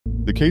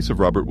The case of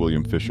Robert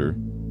William Fisher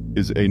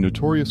is a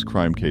notorious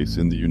crime case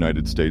in the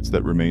United States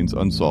that remains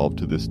unsolved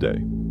to this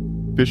day.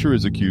 Fisher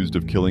is accused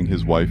of killing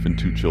his wife and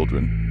 2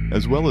 children,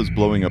 as well as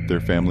blowing up their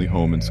family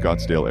home in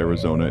Scottsdale,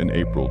 Arizona in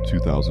April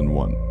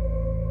 2001.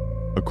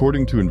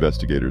 According to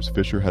investigators,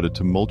 Fisher had a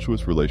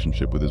tumultuous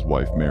relationship with his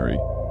wife, Mary,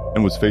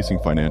 and was facing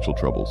financial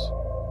troubles.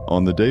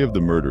 On the day of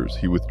the murders,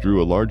 he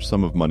withdrew a large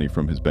sum of money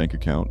from his bank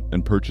account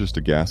and purchased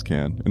a gas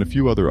can and a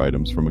few other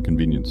items from a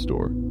convenience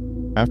store.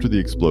 After the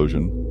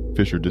explosion,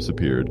 Fisher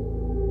disappeared,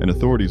 and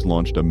authorities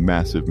launched a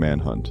massive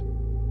manhunt.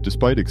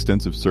 Despite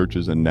extensive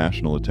searches and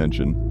national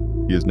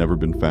attention, he has never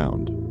been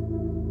found.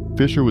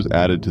 Fisher was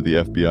added to the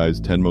FBI's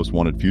 10 Most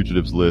Wanted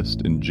Fugitives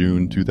list in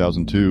June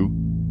 2002,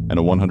 and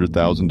a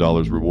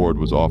 $100,000 reward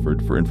was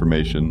offered for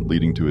information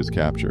leading to his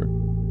capture.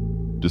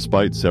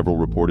 Despite several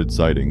reported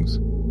sightings,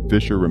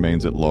 Fisher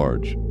remains at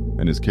large,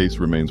 and his case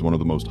remains one of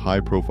the most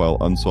high-profile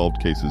unsolved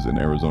cases in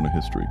Arizona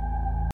history.